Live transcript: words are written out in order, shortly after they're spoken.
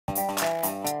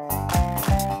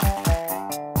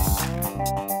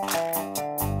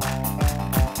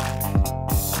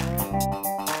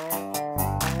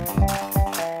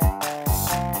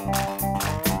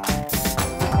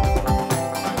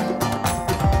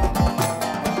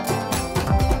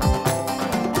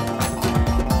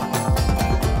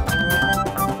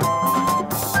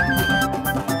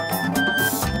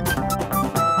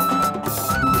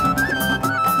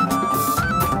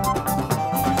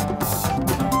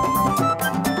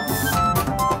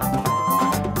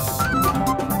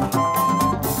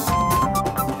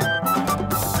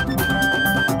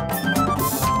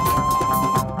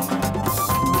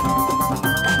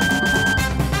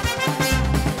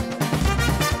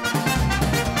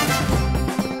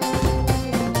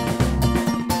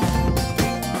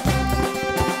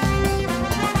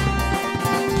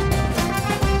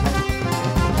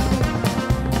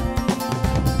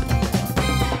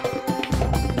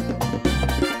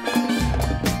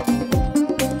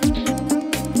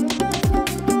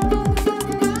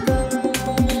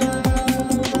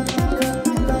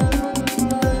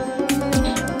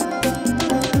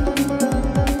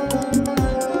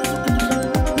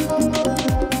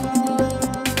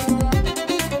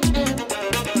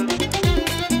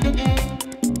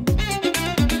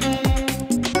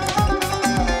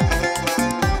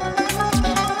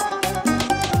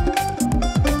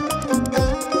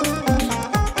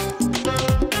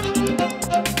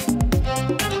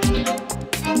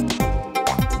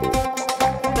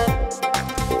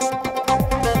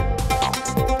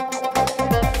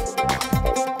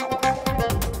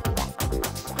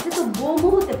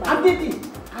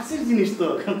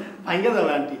ভাঙ্গে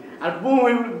যাবে আন্টি আর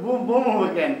বোম হবে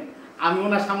কেন আমি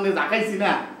ওনার সামনে জাগাইছি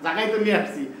না জাগাই তো নিয়ে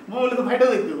আসছি বোম হলে তো ফাইটা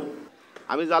যাইতো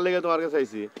আমি যার লেগে তোমার কাছে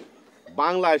চাইছি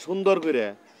বাংলায় সুন্দর করে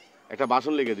একটা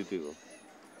ভাষণ লিখে দিতে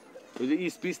ওই যে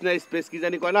স্পিচ না স্পেস কি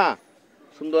জানি কয় না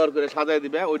সুন্দর করে সাজাই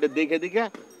দিবে ওইটা দেখে দেখে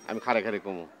আমি খারে খারে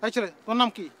কমো এই ছেলে তোর নাম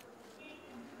কি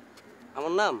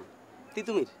আমার নাম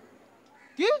তিতুমির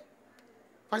কি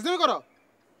ফাইজলামি করো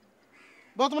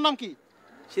বল তোমার নাম কি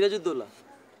সিরাজউদ্দৌলা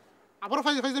আবারও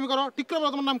ফাইজলামি করো ঠিক করে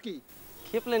বলো তোমার নাম কি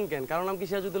খেপলেন কেন কারণ নাম কি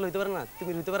সিরাজউদ্দৌলা হইতে পারে না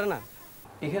তিতুমির হইতে পারে না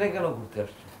এখানে কেন ঘুরতে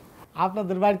আসছো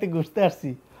আপনাদের বাড়িতে ঘুরতে আসছি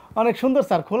অনেক সুন্দর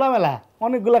স্যার খোলামেলা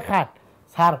অনেকগুলো খাট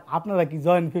স্যার আপনারা কি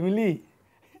জয়েন্ট ফ্যামিলি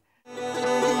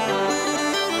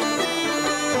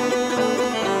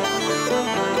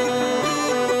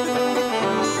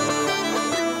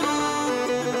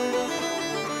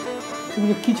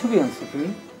তুমি কি ছবি আনছো তুমি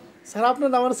স্যার আপনার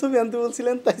আমার ছবি আনতে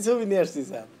বলছিলেন তাই ছবি নিয়ে আসছি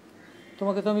স্যার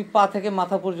তোমাকে তো আমি পা থেকে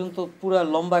মাথা পর্যন্ত পুরো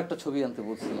লম্বা একটা ছবি আনতে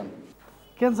বলছিলাম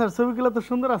কেন স্যার ছবিগুলো তো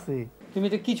সুন্দর আছে তুমি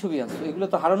এটা কি ছবি আনছো এগুলো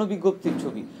তো হারানো বিজ্ঞপ্তির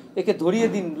ছবি একে ধরিয়ে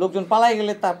দিন লোকজন পালাই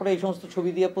গেলে তারপরে এই সমস্ত ছবি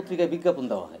দিয়ে পত্রিকায় বিজ্ঞাপন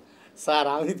দেওয়া হয় স্যার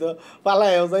আমি তো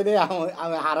পালাইও যাই নাই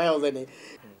আমি হারাইও যাই নাই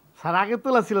স্যার আগে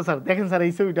তোলা ছিল স্যার দেখেন স্যার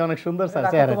এই ছবিটা অনেক সুন্দর স্যার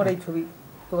তোমার এই ছবি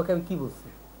তোমাকে আমি কি বলছি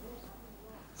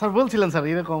স্যার বলছিলেন স্যার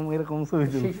এরকম এরকম ছবি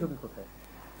সেই ছবি কোথায়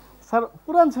স্যার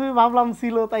পুরান ছবি ভাবলাম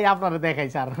ছিল তাই আপনারা দেখাই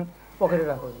স্যার পকেটে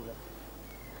রাখো এগুলো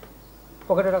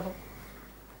পকেটে রাখো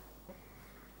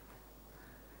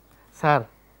স্যার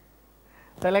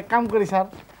তাহলে এক কাম করি স্যার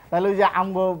তাহলে ওই যে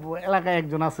আমগো এলাকায়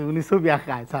একজন আছে উনি ছবি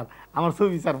আঁকায় স্যার আমার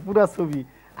ছবি স্যার পুরা ছবি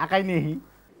আঁকাই নেই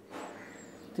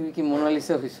তুমি কি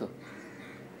মোনালিসা হইছো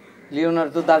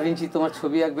লিওনার্দো দা ভিঞ্চি তোমার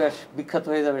ছবি আঁকবে আর বিখ্যাত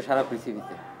হয়ে যাবে সারা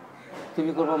পৃথিবীতে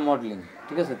তুমি করবো মডেলিং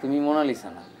ঠিক আছে তুমি মোনালিসা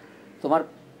না তোমার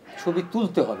ছবি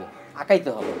তুলতে হবে আঁকাইতে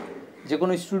হবে যে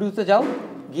কোনো স্টুডিওতে যাও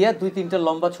গিয়া 2-3টা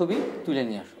লম্বা ছবি তুলে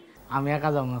নিয়ে আসো আমি একা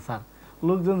যাব না স্যার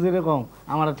লোকজন যেরকম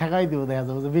আমার ঠেকাই দিব দেখা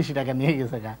যাবে যে বেশি টাকা নিয়ে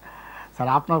গেছে গা স্যার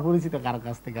আপনার পরিচিত কার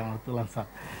কাছ থেকে আমার তোলান স্যার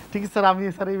ঠিক আছে স্যার আমি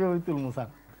স্যার এইভাবে তুলবো স্যার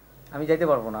আমি যাইতে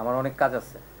পারবো না আমার অনেক কাজ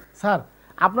আছে স্যার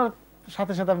আপনার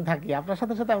সাথে সাথে আমি থাকি আপনার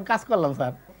সাথে সাথে আমি কাজ করলাম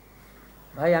স্যার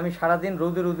ভাই আমি সারাদিন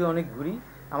রোদে রোদে অনেক ঘুরি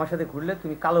আমার সাথে ঘুরলে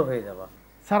তুমি কালো হয়ে যাবা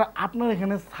স্যার আপনার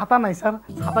এখানে ছাতা নাই স্যার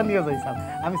ছাতা নিয়ে যাই স্যার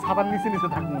আমি ছাতার নিচে নিচে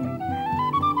থাকবো না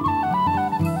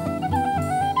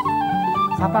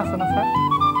ছাতা আছে না স্যার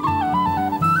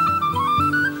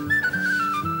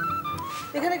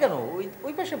এখানে কেন ওই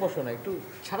ওই পাশে বসো না একটু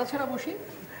ছাড়া ছাড়া বসি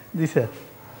জি স্যার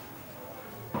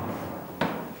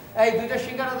এই 2টা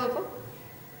সিঙ্গারা দাও তো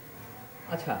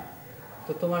আচ্ছা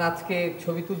তো তোমার আজকে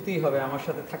ছবি তুলতেই হবে আমার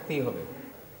সাথে থাকতেই হবে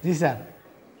জি স্যার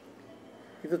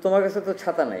কিন্তু তোমার কাছে তো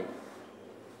ছাতা নাই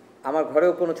আমার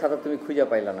ঘরেও কোনো ছাতা তুমি খুঁজে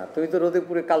পাইলা না তুমি তো রোদে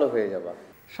পুরে কালো হয়ে যাবা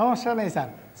সমস্যা নেই স্যার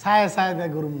ছায়া ছায়া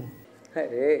দেয় গরমু হ্যাঁ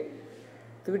রে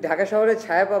তুমি ঢাকা শহরে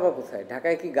ছায়া পাবা কোথায়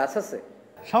ঢাকায় কি গাছ আছে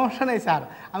সমস্যা নেই স্যার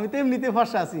আমি তো এমনিতে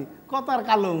ফর্সা আছি কত আর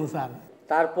কালো হবো স্যার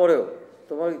তারপরেও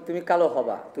তুমি কালো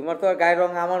হবা তোমার তো আর গায়ের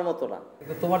রং আমার মতো না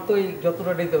কিন্তু তোমার তো এই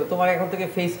যতটা দিতে হবে তোমার এখন থেকে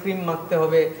ফেস ক্রিম মাখতে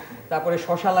হবে তারপরে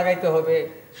শসা লাগাইতে হবে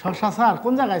শসা স্যার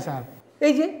কোন জায়গায় স্যার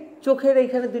এই যে চোখের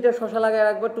এইখানে 2টা শসা লাগায়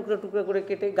রাখবা টুকরা টুকরা করে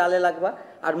কেটে গালে লাগবা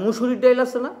আর মুসুরির ডাল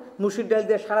আছে না মুসুরির ডাল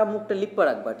দিয়ে সারা মুখটা লিপ্পা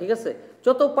রাখবা ঠিক আছে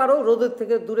যত পারো রোদের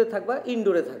থেকে দূরে থাকবা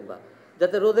ইনডোরে থাকবা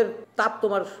যাতে রোদের তাপ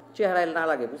তোমার চেহারায় না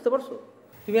লাগে বুঝতে পারছো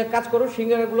তুমি এক কাজ করো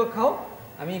সিঙ্গারাগুলো খাও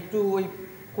আমি একটু ওই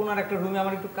কোনার একটা রুমে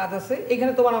আমার একটু কাজ আছে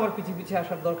এখানে তোমার আমার পিছিয়ে পিছিয়ে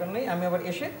আসার দরকার নেই আমি আবার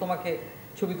এসে তোমাকে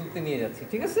ছবি তুলতে নিয়ে যাচ্ছি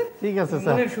ঠিক আছে ঠিক আছে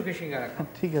স্যার মনের সুখে সিঙ্গারা খাও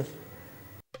ঠিক আছে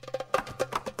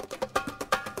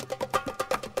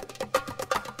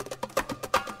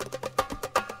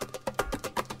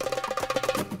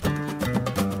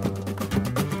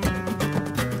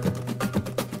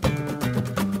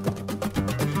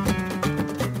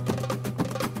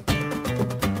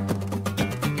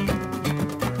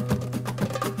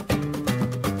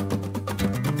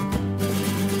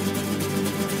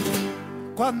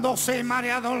Cuando se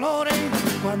marea dolores,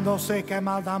 cuando se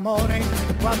quema de amores,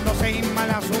 cuando se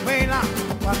inmala su vela,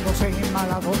 cuando se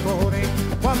inmala dolores,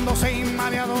 cuando se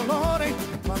inmala dolores,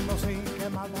 cuando se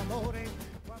quema de amores.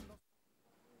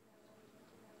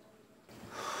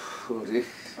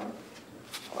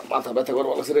 মাথা ব্যথা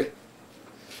করবো আছে রে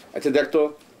আচ্ছা দেখতো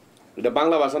এটা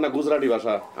বাংলা ভাষা না গুজরাটি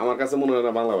ভাষা আমার কাছে মনে হয়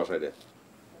না বাংলা ভাষা এটা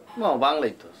না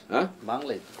বাংলাই তো হ্যাঁ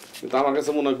বাংলাই তো কিন্তু আমার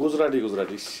কাছে মনে হয় গুজরাটি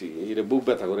এটা বুক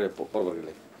ব্যথা করে পড়বার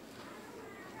গেলে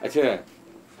আচ্ছা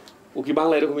ও কি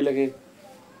বাংলা এরকমই লাগে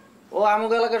ও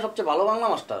আমাদের এলাকার সবচেয়ে ভালো বাংলা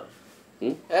মাস্টার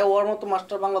ওর মতো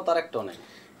মাস্টার বাংলা তার একটাও নেই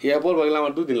ইয়া পড়বা গেলে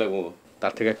আমার 2 দিন লাগবো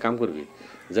তার থেকে এক কাম করবি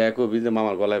যাই কবি যে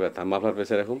মামার গলায় ব্যথা মাফলার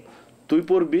পেছে এরকম তুই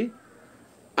পড়বি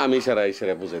আমি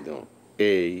ইশারা বুঝাই দেব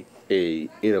এই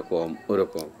এরকম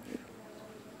ওরকম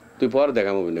তুই পর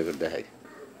দেখা অভিনয় করে দেখাই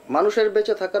মানুষের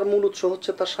বেঁচে থাকার মূল উৎস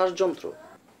হচ্ছে তার শ্বাসযন্ত্র।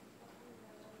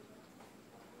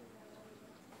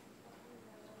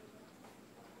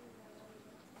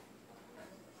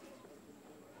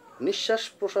 নিঃশ্বাস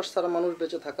প্রশ্বাস ছাড়া মানুষ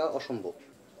বেঁচে থাকা অসম্ভব,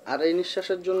 আর এই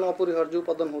নিঃশ্বাসের জন্য অপরিহার্য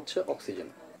উপাদান হচ্ছে অক্সিজেন।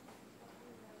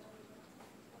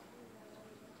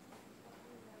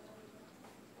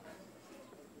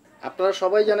 আপনারা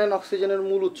সবাই জানেন অক্সিজেনের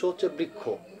মূল উৎস হচ্ছে বৃক্ষ।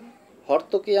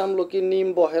 হর্তকি, আমলকি, নিম,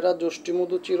 বহেরা,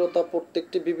 যষ্টিমধু, চিরতা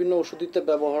প্রত্যেকটি বিভিন্ন ওষুধিতে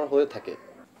ব্যবহার হয়ে থাকে।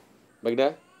 বাকিটা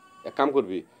এক কাম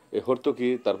করবি, এই হর্তকি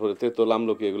তারপরে তেঁতুল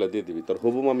আমলকি এগুলো দিয়ে দিবি, তোর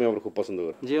হবু মামি আমার খুব পছন্দ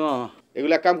করে। জি মামা।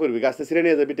 এগুলো এক কাম করবি, গাছটা ছিঁড়ে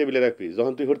নিয়ে যাবি, টেবিলে রাখবি।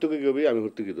 যখন তুই হর্তকি করবি আমি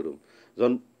হর্তকি ধরুম,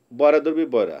 যখন বয়রা ধরবি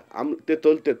বয়রা,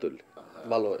 তেঁতুল তেঁতুল।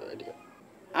 ভালো আইডিয়া।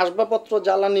 আসবাবপত্র,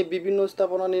 জ্বালানি, বিভিন্ন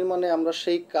স্থাপনা নির্মাণে আমরা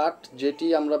সেই কাঠ যেটি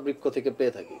আমরা বৃক্ষ থেকে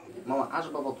পেয়ে থাকি। মামা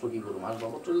আসবাবপত্র কি করবো?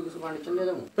 আসবাবপত্র কি কিছু ফার্নিচার নিয়ে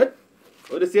যাবো?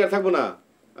 ওইটা চেয়ার থাকবো না,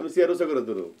 আমি চেয়ার উঁচা করে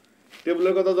ধরুম।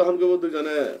 টেবিলের কথা যখন কেবল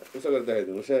দুজনে উঁচা করে দেখাই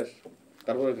দেবো, শেষ।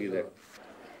 তারপরে কি দেখ,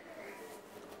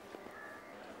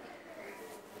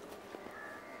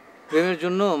 প্রেমের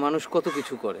জন্য মানুষ কত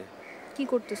কিছু করে। কি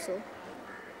করতেছো?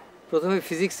 প্রথমে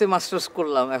ফিজিক্সে মাস্টার্স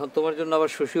করলাম, এখন তোমার জন্য আবার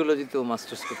সোশিওলজিতেও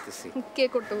মাস্টার্স করতেছি। কে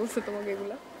করতে বলছে তোমাকে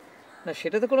এগুলা? না,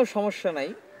 সেটাতে কোনো সমস্যা নাই,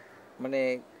 মানে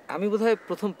আমি বোধহয়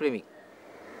প্রথম প্রেমিক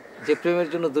যে প্রেমের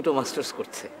জন্য দুটো মাস্টার্স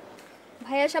করছে।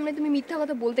 ভাইয়ার সামনে তুমি মিথ্যা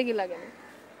কথা বলতে গেলা কেন?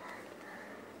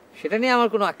 সেটা নিয়ে আমার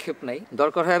কোনো আক্ষেপ নাই।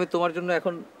 দরকার হয় আমি তোমার জন্য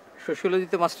এখন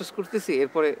সোশিওলজিতে মাস্টার্স করতেছি,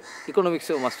 এরপরে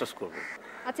ইকোনমিক্সেও মাস্টার্স করব।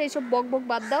 আচ্ছা এসব বক বক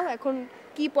বাদ দাও, এখন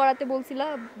কি পড়াতে বলছিলা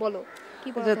বলো, কি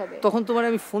পড়াতে হবে? তখন তোমার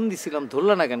আমি ফোন দিছিলাম,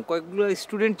 ধরলা না কেন? কয়েকগুলো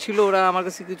স্টুডেন্ট ছিল, ওরা আমার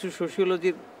কাছে কিছু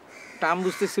সোশিওলজির টার্ম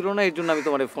বুঝতেছিল না, এর জন্য আমি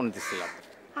তোমার ফোন দিছিলাম।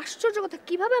 আশ্চর্য কথা,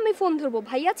 কিভাবে আমি ফোন ধরবো?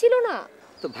 ভাইয়া ছিল না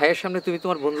তো ভাইয়ের সামনে তুমি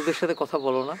তোমার বন্ধুদের সাথে কথা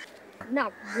বলো না? না,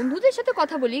 বন্ধুদের সাথে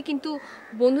কথা বলি, কিন্তু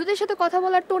বন্ধুদের সাথে কথা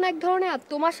বলার টোন এক ধরনের, আর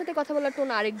তোমার সাথে কথা বলার টোন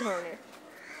আরেক ধরনের।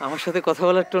 আমার সাথে কথা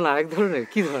বলার টোন আরেক ধরনের?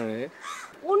 কি ধরনের?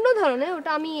 অন্য ধরনের,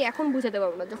 ওটা আমি এখন বুঝাতে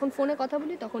পারবো না, যখন ফোনে কথা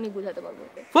বলি তখনই বুঝাতে পারবো।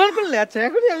 ফোন করলে? আচ্ছা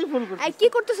এখনই আমি ফোন করছি। এই কি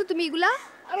করতেছো তুমি এগুলা?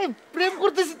 আরে প্রেম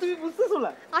করতেছি, তুমি বুঝতেছো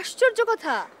না? আশ্চর্য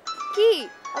কথা। কি?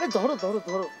 আরে ধরো ধরো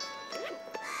ধরো।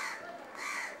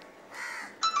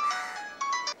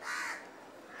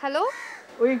 হ্যালো,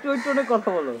 ওই একটু ওই টোনে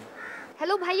কথা বলো।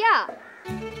 হ্যালো ভাইয়া।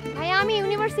 ভাইয়া আমি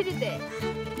ইউনিভার্সিটিতে।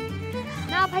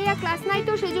 না ভাইয়া ক্লাস নাই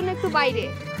তো, সেই জন্য একটু বাইরে।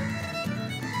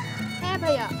 হ্যাঁ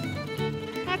ভাইয়া,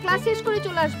 হ্যাঁ ক্লাস শেষ করে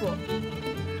চলে আসবো।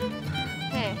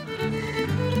 হ্যাঁ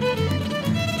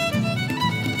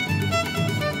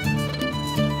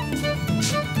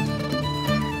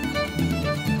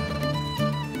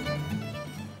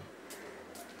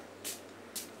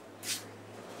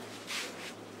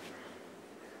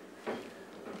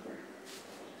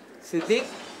সিদ্দিক,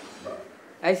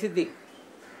 এই সিদ্দিক,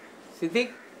 সিদ্দিক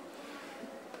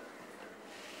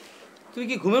তুই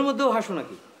কি ঘুমের মধ্যেও হাসো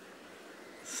নাকি?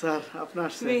 স্যার আপনার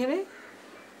আসছে। তুমি এখানে?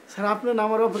 স্যার আপনি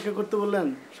আমার অপেক্ষা করতে বললেন,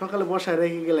 সকালে বসায়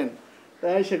রেখে গেলেন,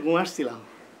 তাই এসে ঘুম আসছিলাম।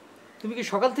 তুমি কি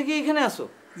সকাল থেকে এখানে আসো?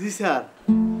 জি স্যার।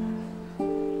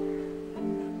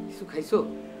 কিছু খাইছো?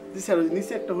 জি স্যার, ওই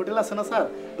নিচে একটা হোটেল আছে না স্যার,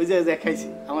 ওই জায়গায় খাইছি।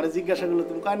 আমার জিজ্ঞাসা করলো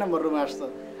তুমি কয় নম্বর রুমে আসছো,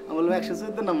 আমি বললাম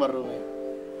 114 নম্বর রুমে।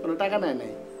 কোনো টাকা নেয়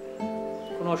নাই।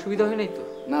 কোনো অসুবিধা হয় নাই তো?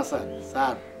 না স্যার।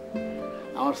 স্যার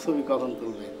আমার ছবি কখন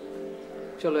তুলবে?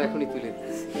 চলো এখনই তুলে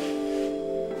দিচ্ছি।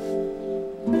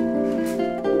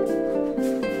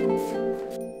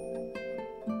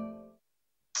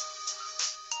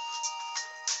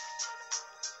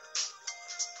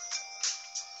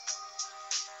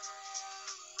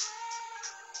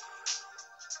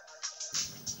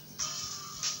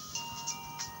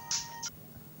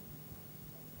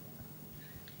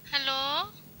 হ্যালো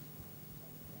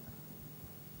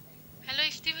হ্যালো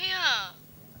ইফতি ভাইয়া,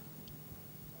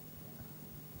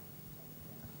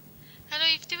 হ্যালো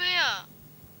ইফতি ভাইয়া,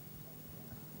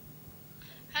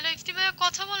 হ্যালো ইফতি ভাইয়া,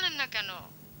 কথা বলেন না কেন?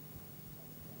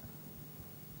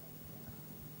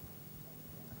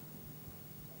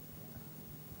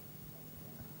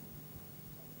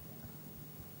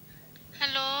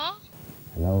 হ্যালো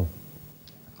হ্যালো,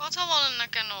 কথা বলেন না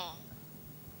কেন?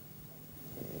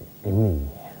 এমনি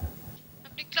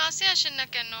আপনি ক্লাসে আসেন না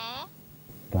কেন?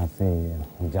 ক্লাসে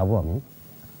যাব আমি।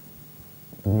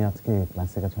 তুমি আজকে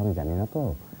ক্লাসের কাছে আমি জানি না তো,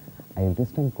 আই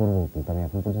ইন্টারেস্ট করবো, কিন্তু আমি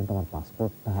এখন পর্যন্ত আমার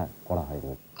পাসপোর্টটা করা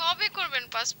হয়নি। কবে করবেন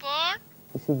পাসপোর্ট?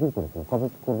 শিগগির করে ফেলো। কবে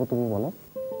করবো তুমি বলো?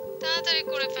 তাড়াতাড়ি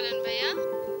করে ফেলেন ভাইয়া।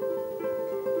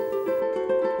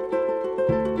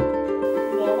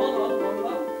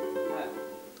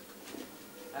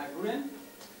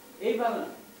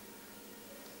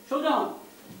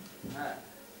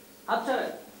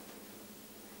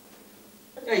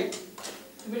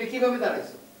 তুমি কিভাবে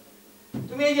দাঁড়াইছো?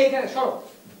 তুমি এই যে এখানে সরো,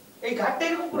 এই ঘাটটা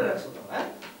এরকম করে রাখছো তো? হ্যাঁ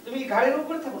তুমি কি গাড়ির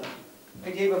উপরে থাকো না?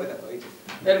 এই যে এইভাবে দেখো, এই যে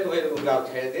এরকম এরকম গাও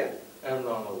ছেড়ে দিয়ে এরকম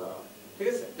নর্মাল দাও, ঠিক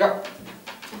আছে? যাও।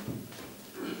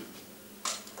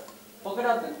 পকেট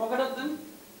হাত দেন, পকেট হাত দেন।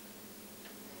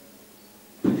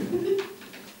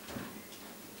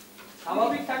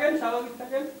 স্বাভাবিক থাকেন, স্বাভাবিক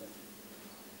থাকেন।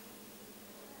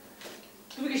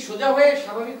 তুমি কি সোজা হয়ে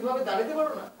স্বাভাবিকভাবে দাঁড়াতে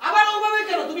পারো না? আবার ওভাবে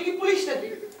কেন? তুমি কি পুলিশ নাকি?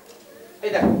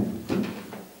 এই দেখো,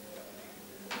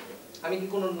 আমি কি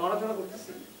কোনো নড়াচড়া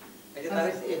করতেছি? এই যে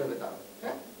দাঁড়াইছি, এইভাবে দাও,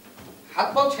 হ্যাঁ? হাত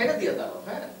পাও ছেড়ে দিয়ে দাও,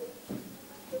 হ্যাঁ?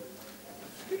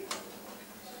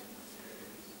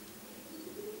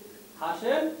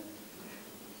 হাসেন।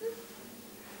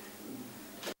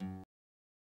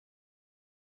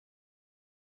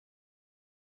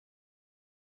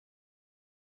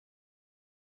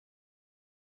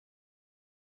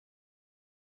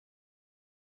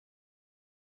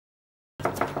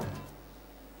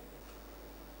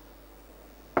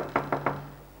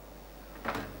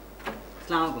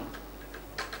 আসসালামু আলাইকুম।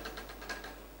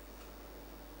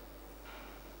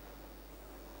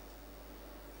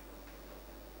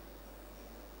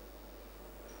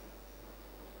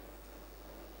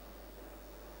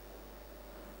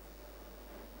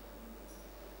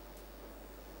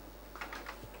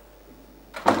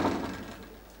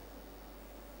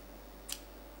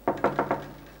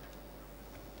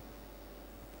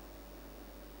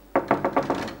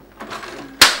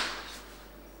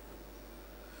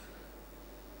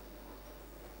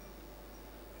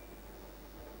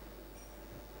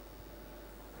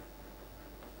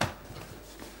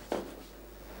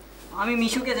 আমি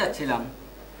মিশুকে যাচ্ছিলাম।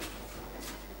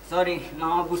 সরি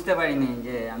মামা, বুঝতে পারিনি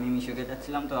যে আমি মিশুকে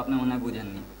যাচ্ছিলাম, তো আপনি মনে হয়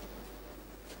বুঝেননি।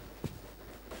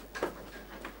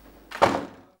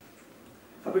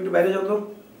 আপনি একটু বাইরে যাও তো।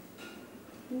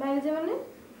 বাইরে যাবে মানে?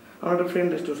 আমার একটা ফ্রেন্ড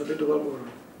এসছে, ওর সাথে একটু গল্প করো।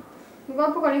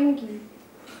 গল্প করেন কি?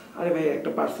 আরে ভাই, একটা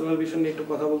পার্সোনাল বিষয় নিয়ে একটু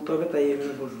কথা বলতে হবে, তাই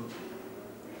এভাবে বসবো।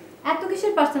 এত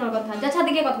কিসের পার্সোনাল কথা? যা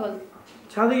ছাদে গিয়ে কথা বল।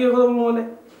 ছাদে গিয়ে কথা বলবো মানে?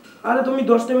 আরে তুমি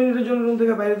 10টা মিনিটের জন্য রুম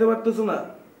থেকে বাইরে যেতে পারতেছো না?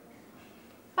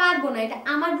 পারবো না, এটা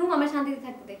আমার রুম, আমার শান্তিতে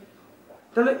থাকতে দে।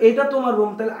 তাহলে এটা তোমার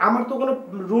রুম, তাহলে আমার তো কোনো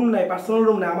রুম নাই, পার্সোনাল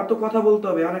রুম নাই। আমার তো কথা বলতে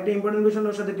হবে, আর একটা ইম্পর্টেন্ট বিষয়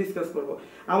ওর সাথে ডিসকাস করবো।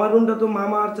 আমার রুমটা তো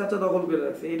মামা আর চাচা দখল করে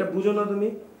রাখছে, এটা বুঝো না তুমি?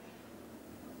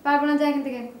 পারবো না, যা এখান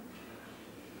থেকে।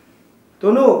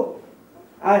 তনু,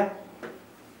 আয়।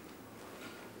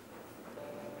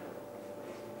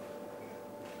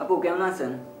 আপু কেমন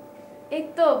আছেন? এই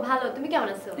তো ভালো, তুমি কেমন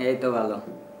আছো? এই তো ভালো।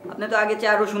 আপনি তো আগে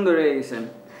চেয়ে আরো সুন্দর হয়ে গেছেন।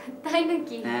 তাই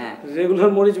নাকি? হ্যাঁ।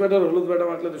 রেগুলার মরিচ বাটা হলুদ বাটা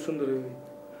মাখলে তো সুন্দর হবে।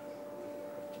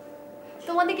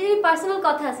 তোমাদের কি পার্সোনাল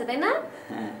কথা আছে তাই না?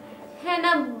 হ্যাঁ। হ্যাঁ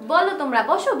না, বলো তোমরা,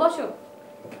 বসো বসো।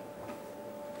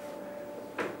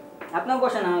 আপনিও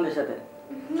বসেন আমাদের সাথে।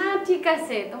 না ঠিক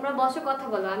আছে, তোমরা বসো, কথা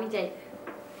বলো, আমি যাই।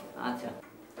 আচ্ছা।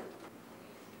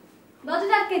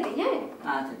 দরজা আটকে দিই, হ্যাঁ?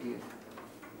 আচ্ছা ঠিক আছে।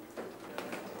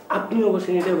 আপনিও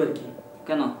বসেন, এটা আবার কি?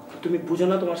 কেন? তুমি বুঝো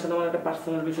না তোমার সাথে আমার একটা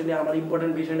পার্সোনাল বিষয় নিয়ে, আমার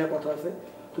ইম্পর্টেন্ট বিষয় নিয়ে কথা আছে,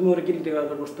 তুমি ওর কি দিতে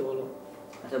ব্যাপার বসতে বলো।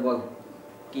 আচ্ছা বল,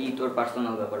 কি তোর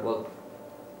পার্সোনাল ব্যাপার বল।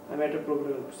 আমি একটা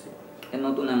প্রবলেম করছি।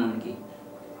 নতুন এমন কি?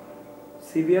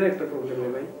 সিভিয়ার একটা প্রবলেম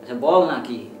ভাই। আচ্ছা বল না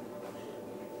কি?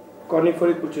 কর্ণিক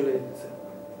ফরিদপুর চলে যেতেছে।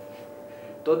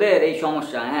 তোদের এই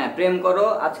সমস্যা, হ্যাঁ, প্রেম করো,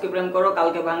 আজকে প্রেম করো,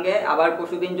 কালকে ভাঙে, আবার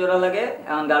পরশুদিন জোড়া লাগে,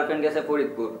 এখন গার্লফ্রেন্ড গেছে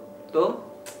ফরিদপুর, তো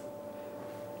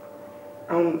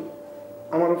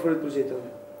আমারও ফরিদপুর যেতে হবে।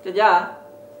 যা।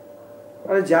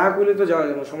 আরে যা করলে তো যাওয়া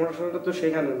যাবে, সমস্যাটা তো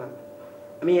সেখানে না।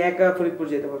 আমি একা ফরিদপুর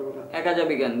যেতে পারবো না। একা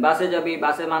যাবি কেন? বাসে যাবি,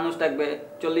 বাসে মানুষ থাকবে,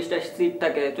 40টা সিট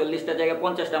থাকে, 40টা জায়গায়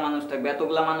 50টা মানুষ থাকবে,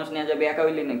 এতগুলা মানুষ নিয়ে যাবি, একা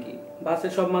হইলি নাকি? বাসে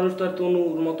সব মানুষ তো আর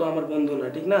তনুর মতো আমার বন্ধু না,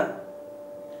 ঠিক না?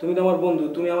 তুমি তো আমার বন্ধু,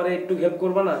 তুমি আমার একটু হেল্প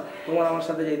করবা না? তোমার আমার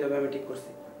সাথে যেতে হবে, আমি ঠিক করছি।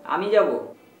 আমি যাবো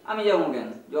কেন?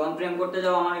 যখন প্রেম করতে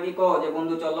যাও আমার কি কও যে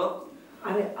বন্ধু চলো?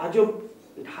 আরে আজব,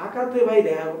 ঢাকাতে ভাই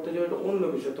দেখা করতে যাও, এটা অন্য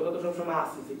বিষয়, তোরা তো সবসময়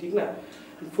আসছিস, ঠিক না?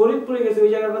 ফরিদপুরে গেছে,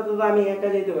 ওই জায়গাটাতে তো আমি একা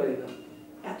যেতে পারি না।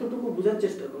 এতটুকু বোঝার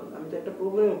চেষ্টা কর, আমি তো একটা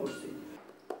প্রবলেমে পড়ছি।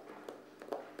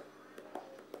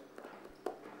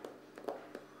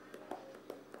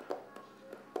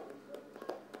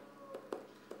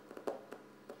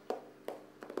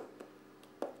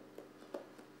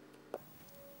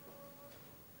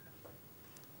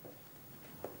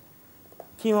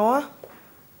 কি মামা,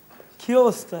 কি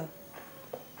অবস্থা?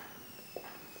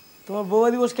 তোমার বৌমা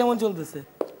দিবস কেমন চলতেছে?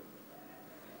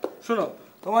 শোনো,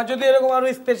 তোমার যদি এরকম আরো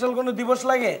স্পেশাল কোনো দিবস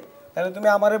লাগে তাহলে তুমি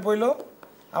আমারে বইলো।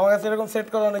 আমার কাছে এরকম সেট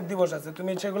করা অনেক দিবস আছে,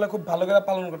 তুমি সেগুলো খুব ভালো করে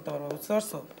পালন করতে পারবে, বুঝতে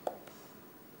পারছো?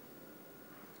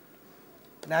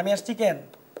 না আমি আসছি কেন,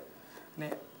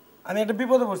 আমি একটা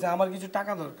বিপদে পড়ছি, আমার কিছু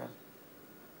টাকা দরকার।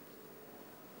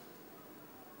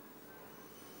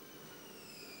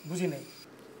 বুঝি নাই।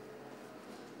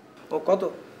 ও কত?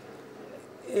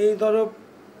 এই ধরো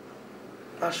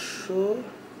 500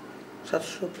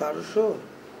 700 1200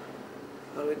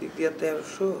 আর ওই দিক দিয়ে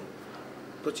 1300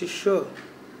 2500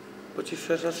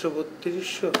 700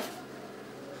 3200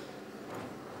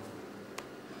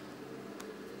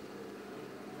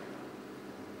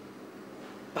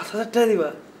 5,000 টাকা দিবা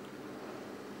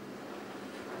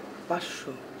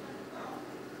 500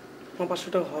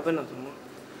 500 টাকা হবে না তোমার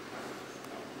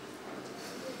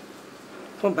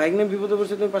বাইক নিয়ে বিপদে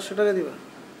পড়ছে তুমি 500 টাকা দিবা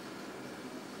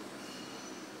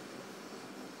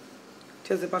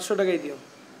ঠিক আছে 500 টাকাই দিও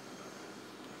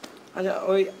আচ্ছা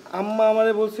ওই আম্মা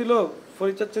আমারে বলছিল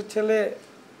ফরিচাচ্চের ছেলে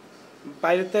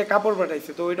বাইরে থেকে কাপড়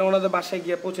পাঠাইছে তো ওইটা ওনাদের বাসায়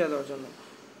গিয়ে পৌঁছে দেওয়ার জন্য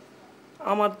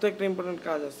আমার তো একটা ইম্পর্টেন্ট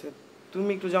কাজ আছে তুমি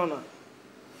একটু যাও না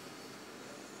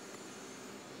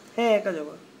হ্যাঁ একা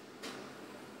যাবা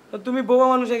তুমি বোবা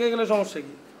মানুষ একা গেলে সমস্যা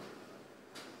কি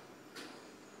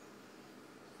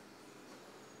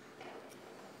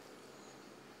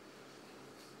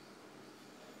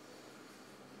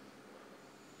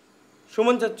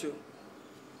সুমন চাচ্ছু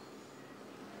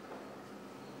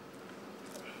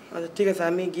আচ্ছা ঠিক আছে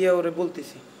আমি গিয়ে ওরে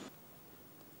বলতেছি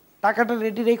টাকাটা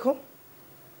রেডি রেখো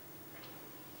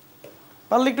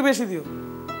পারলে একটু বেশি দিও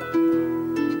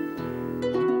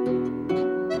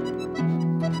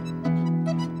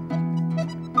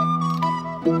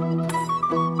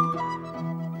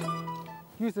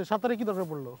কি হয়েছে সাঁতারে কি দরকার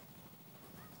পড়লো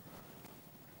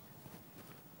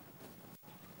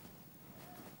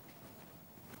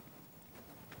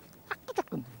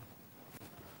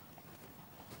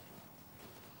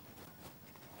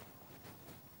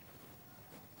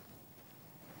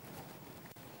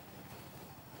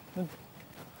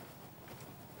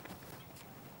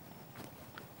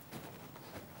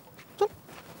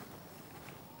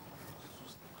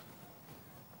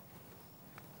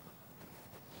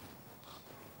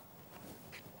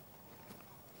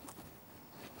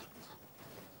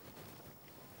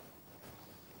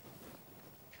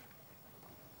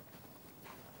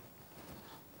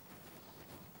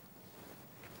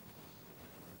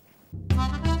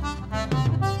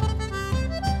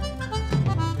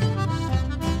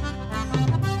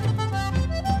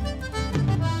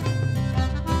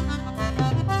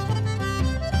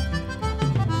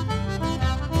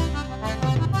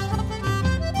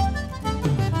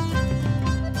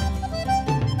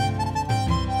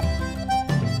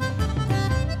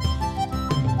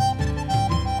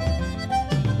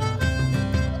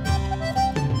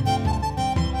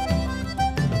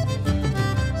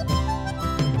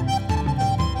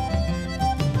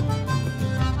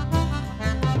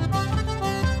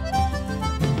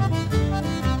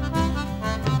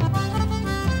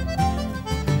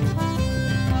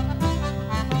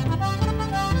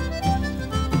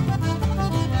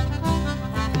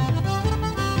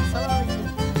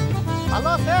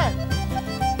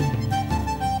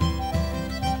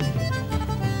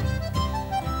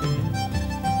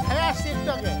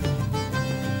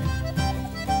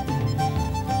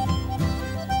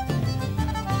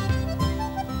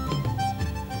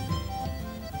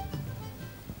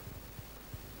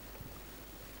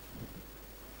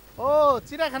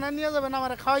চিড়াখানা নিয়ে যাবেন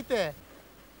আমার খাওয়াইতে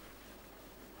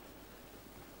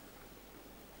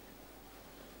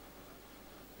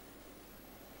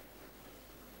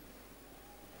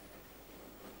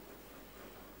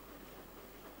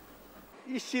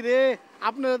ইসিরে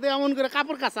আপনারা তো এমন করে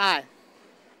কাপড় কাচায়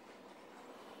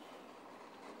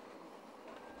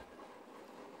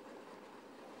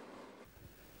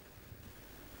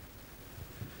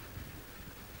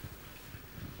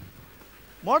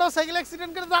মোটরসাইকেল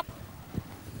অ্যাক্সিডেন্ট করে যা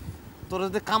তোর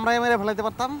যদি কামড়ায় মেরে ফেলাইতে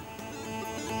পারতাম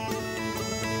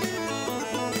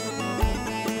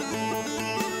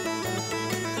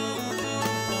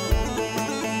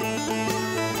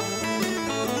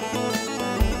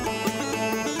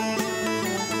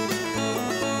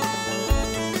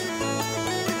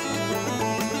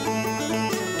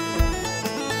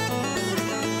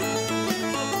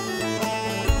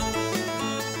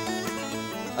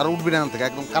আর উঠবি না থেকে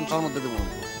একদম কামটার মধ্যে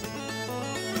দেবো